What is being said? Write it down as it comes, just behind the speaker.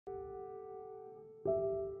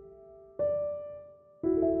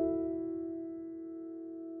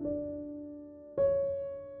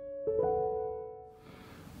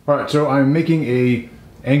Alright, so I'm making a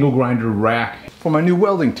angle grinder rack for my new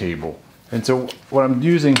welding table. And so what I'm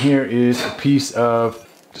using here is a piece of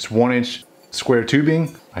just 1-inch square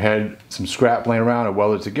tubing. I had some scrap laying around, I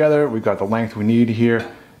welded it together. We've got the length we need here.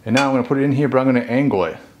 And now I'm gonna put it in here, but I'm gonna angle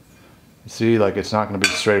it. You see, like it's not gonna be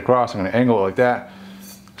straight across. I'm gonna angle it like that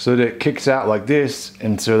so that it kicks out like this,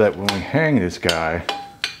 and so that when we hang this guy,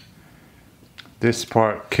 this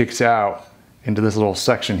part kicks out into this little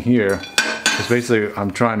section here. Because basically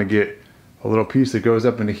I'm trying to get a little piece that goes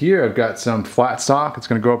up into here. I've got some flat sock, it's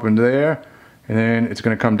gonna go up into there, and then it's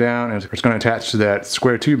gonna come down and it's gonna attach to that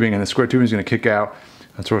square tubing, and the square tubing is gonna kick out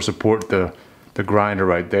and sort of support the grinder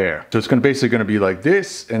right there. So it's basically gonna be like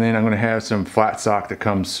this, and then I'm gonna have some flat sock that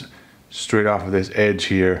comes straight off of this edge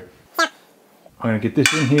here. I'm gonna get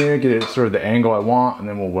this in here, get it sort of the angle I want, and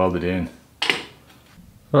then we'll weld it in.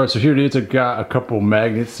 All right, so here it is. I've got a couple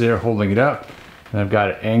magnets there holding it up, and I've got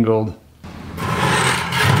it angled.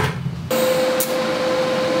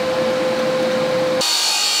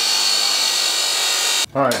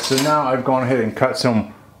 All right, so now I've gone ahead and cut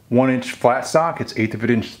some 1-inch flat stock. It's 1/8 of an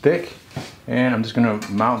inch thick, and I'm just gonna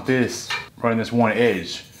mount this right on this one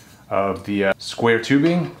edge of the square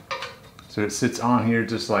tubing. So it sits on here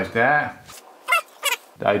just like that.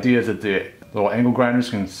 The idea is that the little angle grinders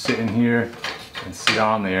can sit in here and sit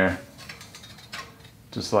on there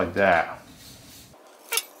just like that.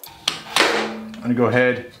 I'm gonna go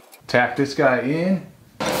ahead, tack this guy in.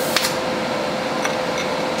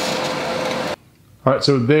 All right,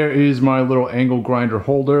 so there is my little angle grinder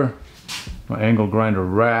holder, my angle grinder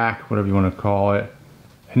rack, whatever you want to call it.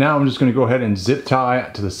 And now I'm just going to go ahead and zip tie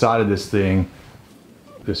it to the side of this thing,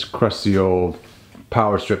 this crusty old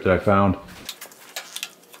power strip that I found.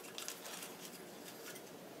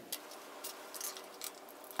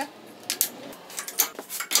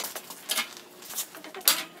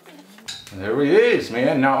 And there he is,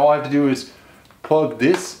 man. Now all I have to do is plug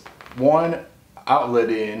this one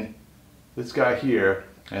outlet in, this guy here,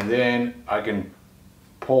 and then I can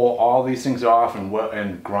pull all these things off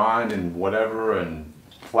and grind and whatever, and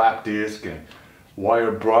flap disc and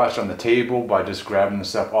wire brush on the table by just grabbing the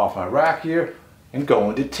stuff off my rack here and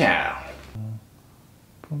going to town.